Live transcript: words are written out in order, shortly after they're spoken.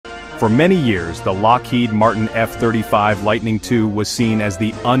For many years, the Lockheed Martin F-35 Lightning II was seen as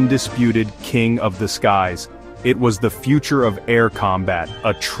the undisputed king of the skies. It was the future of air combat,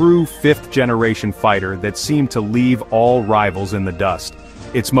 a true fifth-generation fighter that seemed to leave all rivals in the dust.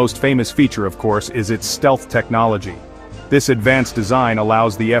 Its most famous feature, of course, is its stealth technology. This advanced design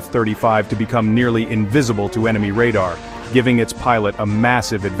allows the F-35 to become nearly invisible to enemy radar, giving its pilot a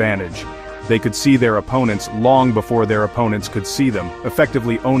massive advantage. They could see their opponents long before their opponents could see them,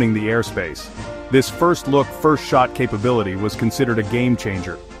 effectively owning the airspace. This first-look, first-shot capability was considered a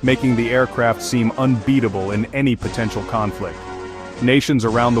game-changer, making the aircraft seem unbeatable in any potential conflict. Nations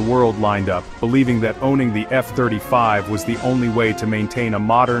around the world lined up, believing that owning the F-35 was the only way to maintain a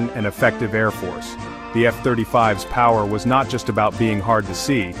modern and effective air force. The F-35's power was not just about being hard to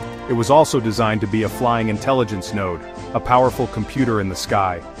see, it was also designed to be a flying intelligence node, a powerful computer in the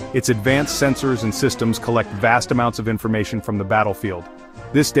sky. Its advanced sensors and systems collect vast amounts of information from the battlefield.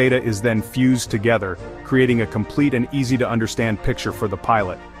 This data is then fused together, creating a complete and easy-to-understand picture for the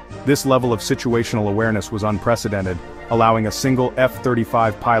pilot. This level of situational awareness was unprecedented, allowing a single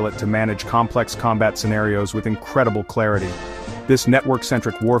F-35 pilot to manage complex combat scenarios with incredible clarity. This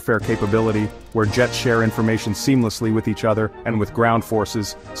network-centric warfare capability, where jets share information seamlessly with each other and with ground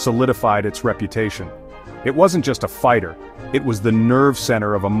forces, solidified its reputation. It wasn't just a fighter, it was the nerve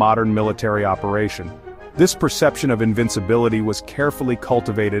center of a modern military operation. This perception of invincibility was carefully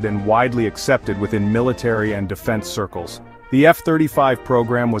cultivated and widely accepted within military and defense circles. The F-35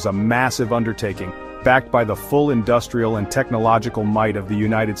 program was a massive undertaking, backed by the full industrial and technological might of the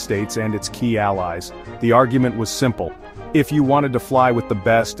United States and its key allies. The argument was simple. If you wanted to fly with the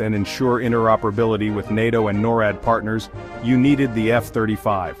best and ensure interoperability with NATO and NORAD partners, you needed the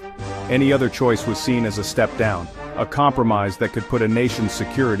F-35. Any other choice was seen as a step down, a compromise that could put a nation's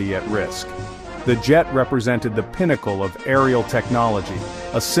security at risk. The jet represented the pinnacle of aerial technology,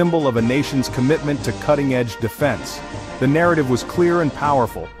 a symbol of a nation's commitment to cutting-edge defense. The narrative was clear and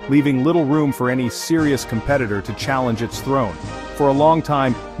powerful, leaving little room for any serious competitor to challenge its throne. For a long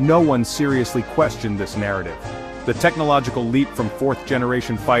time, no one seriously questioned this narrative. The technological leap from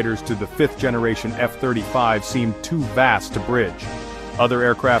fourth-generation fighters to the fifth-generation F-35 seemed too vast to bridge. Other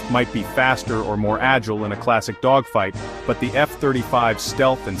aircraft might be faster or more agile in a classic dogfight, but the F-35's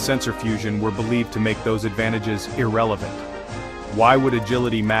stealth and sensor fusion were believed to make those advantages irrelevant. Why would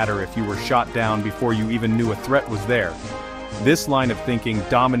agility matter if you were shot down before you even knew a threat was there? This line of thinking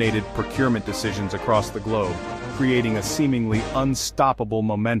dominated procurement decisions across the globe, creating a seemingly unstoppable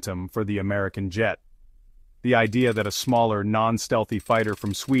momentum for the American jet. The idea that a smaller, non-stealthy fighter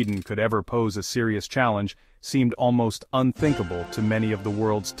from Sweden could ever pose a serious challenge seemed almost unthinkable to many of the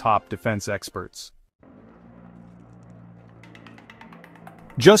world's top defense experts.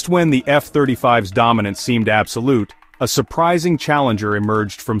 Just when the F-35's dominance seemed absolute, a surprising challenger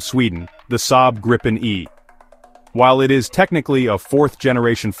emerged from Sweden, the Saab Gripen E. While it is technically a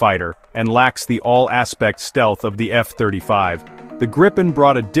fourth-generation fighter and lacks the all-aspect stealth of the F-35, the Gripen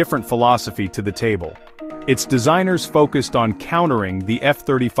brought a different philosophy to the table. Its designers focused on countering the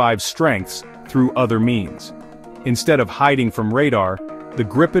F-35's strengths through other means. Instead of hiding from radar, the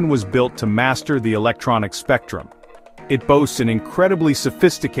Gripen was built to master the electronic spectrum. It boasts an incredibly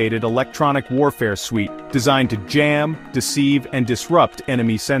sophisticated electronic warfare suite designed to jam, deceive, and disrupt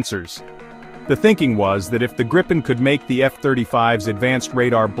enemy sensors. The thinking was that if the Gripen could make the F-35's advanced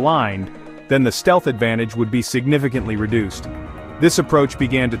radar blind, then the stealth advantage would be significantly reduced. This approach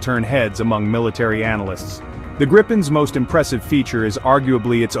began to turn heads among military analysts. The Gripen's most impressive feature is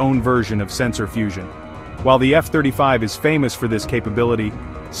arguably its own version of sensor fusion. While the F-35 is famous for this capability,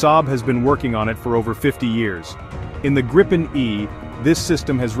 Saab has been working on it for over 50 years. In the Gripen E, this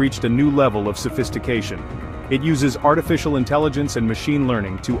system has reached a new level of sophistication. It uses artificial intelligence and machine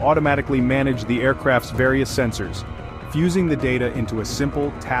learning to automatically manage the aircraft's various sensors, fusing the data into a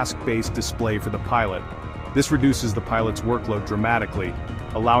simple, task-based display for the pilot. This reduces the pilot's workload dramatically,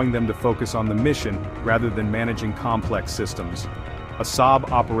 allowing them to focus on the mission rather than managing complex systems. A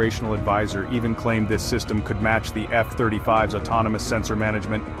Saab operational advisor even claimed this system could match the F-35's autonomous sensor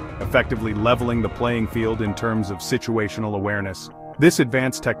management, effectively leveling the playing field in terms of situational awareness. This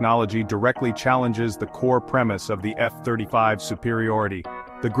advanced technology directly challenges the core premise of the F-35's superiority.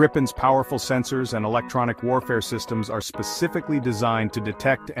 The Gripen's powerful sensors and electronic warfare systems are specifically designed to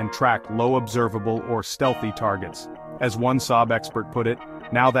detect and track low observable or stealthy targets. As one Saab expert put it,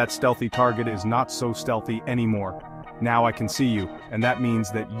 now that stealthy target is not so stealthy anymore. Now I can see you, and that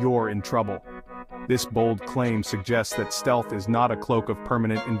means that you're in trouble. This bold claim suggests that stealth is not a cloak of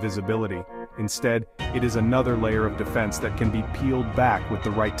permanent invisibility. Instead, it is another layer of defense that can be peeled back with the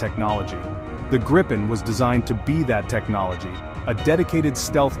right technology. The Gripen was designed to be that technology, a dedicated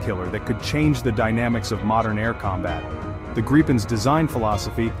stealth killer that could change the dynamics of modern air combat. The Gripen's design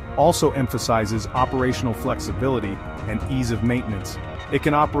philosophy also emphasizes operational flexibility and ease of maintenance. It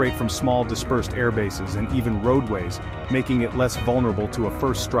can operate from small dispersed airbases and even roadways, making it less vulnerable to a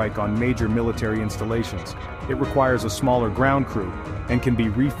first strike on major military installations. It requires a smaller ground crew and can be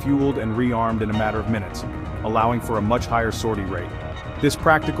refueled and rearmed in a matter of minutes, allowing for a much higher sortie rate. This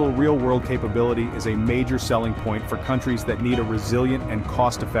practical, real-world capability is a major selling point for countries that need a resilient and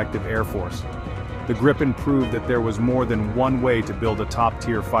cost-effective air force. The Gripen proved that there was more than one way to build a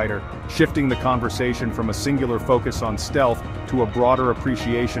top-tier fighter, shifting the conversation from a singular focus on stealth to a broader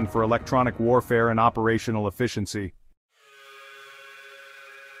appreciation for electronic warfare and operational efficiency.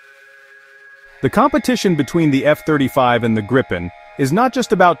 The competition between the F-35 and the Gripen is not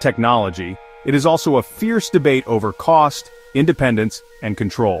just about technology, it is also a fierce debate over cost, independence, and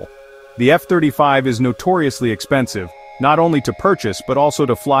control. The F-35 is notoriously expensive, not only to purchase but also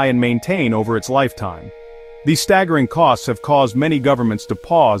to fly and maintain over its lifetime. These staggering costs have caused many governments to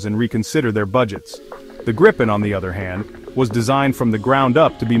pause and reconsider their budgets. The Gripen, on the other hand, was designed from the ground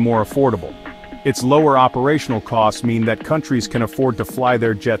up to be more affordable. Its lower operational costs mean that countries can afford to fly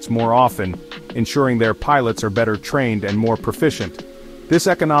their jets more often, ensuring their pilots are better trained and more proficient. This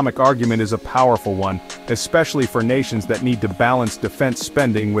economic argument is a powerful one, especially for nations that need to balance defense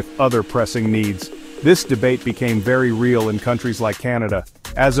spending with other pressing needs. This debate became very real in countries like Canada.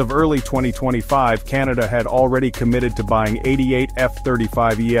 As of early 2025, Canada had already committed to buying 88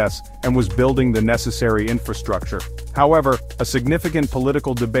 F-35Es and was building the necessary infrastructure. However, a significant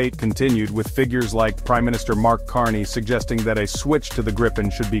political debate continued, with figures like Prime Minister Mark Carney suggesting that a switch to the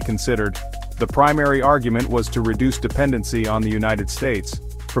Gripen should be considered. The primary argument was to reduce dependency on the United States.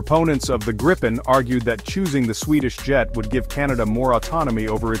 Proponents of the Gripen argued that choosing the Swedish jet would give Canada more autonomy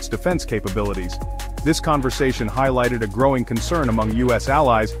over its defense capabilities. This conversation highlighted a growing concern among U.S.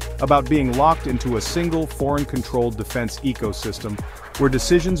 allies about being locked into a single foreign-controlled defense ecosystem, where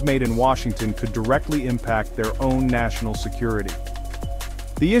decisions made in Washington could directly impact their own national security.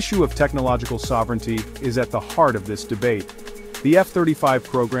 The issue of technological sovereignty is at the heart of this debate. The F-35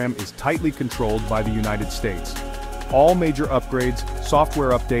 program is tightly controlled by the United States. All major upgrades,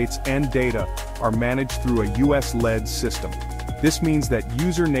 software updates, and data are managed through a US-led system. This means that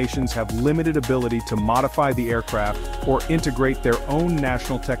user nations have limited ability to modify the aircraft or integrate their own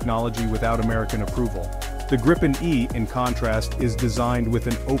national technology without American approval. The Gripen E, in contrast, is designed with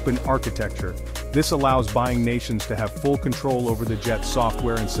an open architecture. This allows buying nations to have full control over the jet's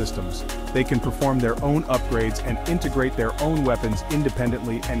software and systems. They can perform their own upgrades and integrate their own weapons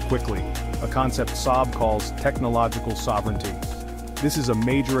independently and quickly, a concept Saab calls technological sovereignty. This is a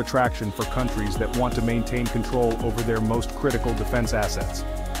major attraction for countries that want to maintain control over their most critical defense assets.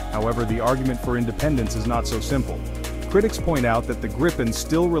 However, the argument for independence is not so simple. Critics point out that the Gripen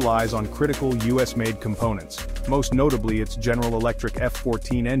still relies on critical US-made components, most notably its General Electric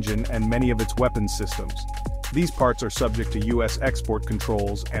F-14 engine and many of its weapons systems. These parts are subject to US export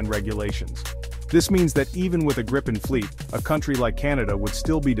controls and regulations. This means that even with a Gripen fleet, a country like Canada would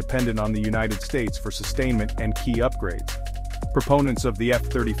still be dependent on the United States for sustainment and key upgrades. Proponents of the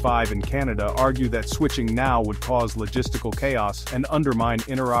F-35 in Canada argue that switching now would cause logistical chaos and undermine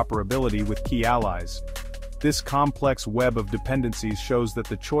interoperability with key allies. This complex web of dependencies shows that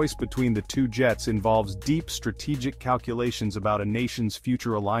the choice between the two jets involves deep strategic calculations about a nation's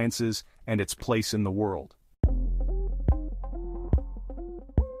future alliances and its place in the world.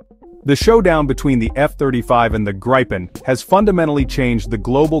 The showdown between the F-35 and the Gripen has fundamentally changed the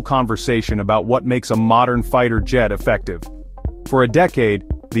global conversation about what makes a modern fighter jet effective. For a decade,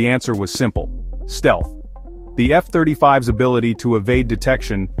 the answer was simple: stealth. The F-35's ability to evade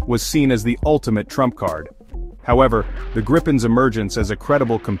detection was seen as the ultimate trump card. However, the Gripen's emergence as a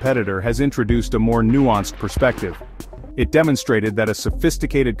credible competitor has introduced a more nuanced perspective. It demonstrated that a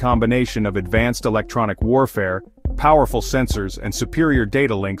sophisticated combination of advanced electronic warfare, powerful sensors, and superior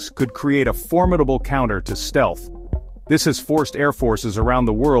data links could create a formidable counter to stealth. This has forced air forces around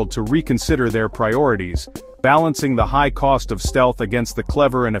the world to reconsider their priorities, balancing the high cost of stealth against the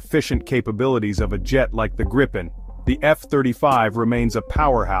clever and efficient capabilities of a jet like the Gripen. The F-35 remains a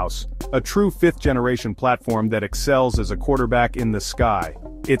powerhouse, a true fifth-generation platform that excels as a quarterback in the sky.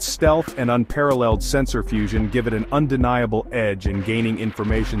 Its stealth and unparalleled sensor fusion give it an undeniable edge in gaining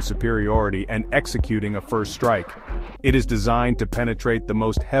information superiority and executing a first strike. It is designed to penetrate the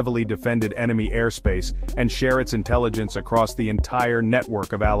most heavily defended enemy airspace and share its intelligence across the entire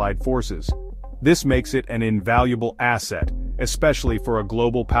network of allied forces. This makes it an invaluable asset, especially for a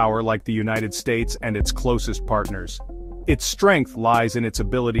global power like the United States and its closest partners. Its strength lies in its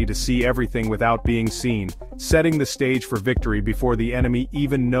ability to see everything without being seen, setting the stage for victory before the enemy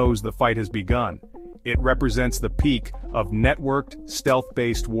even knows the fight has begun. It represents the peak of networked,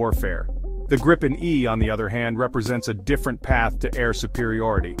 stealth-based warfare. The Gripen E, on the other hand, represents a different path to air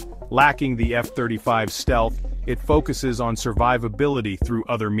superiority. Lacking the F-35 stealth, it focuses on survivability through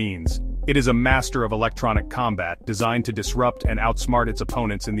other means. It is a master of electronic combat, designed to disrupt and outsmart its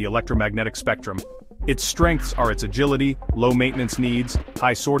opponents in the electromagnetic spectrum. Its strengths are its agility, low maintenance needs,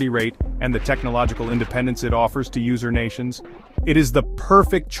 high sortie rate, and the technological independence it offers to user nations. It is the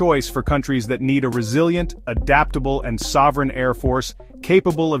perfect choice for countries that need a resilient, adaptable, and sovereign air force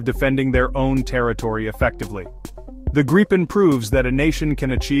capable of defending their own territory effectively. The Gripen proves that a nation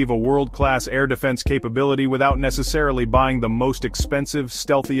can achieve a world-class air defense capability without necessarily buying the most expensive,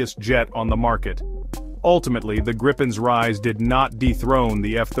 stealthiest jet on the market. Ultimately, the Gripen's rise did not dethrone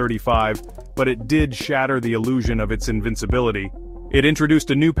the F-35, but it did shatter the illusion of its invincibility. It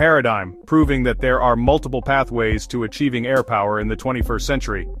introduced a new paradigm, proving that there are multiple pathways to achieving air power in the 21st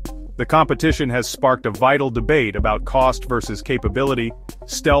century. The competition has sparked a vital debate about cost versus capability,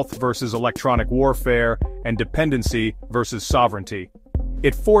 stealth versus electronic warfare, and dependency versus sovereignty.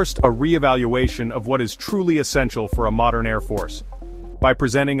 It forced a re-evaluation of what is truly essential for a modern air force. By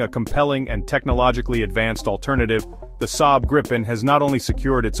presenting a compelling and technologically advanced alternative, the Saab Gripen has not only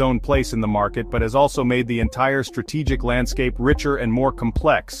secured its own place in the market but has also made the entire strategic landscape richer and more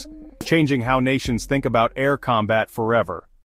complex, changing how nations think about air combat forever.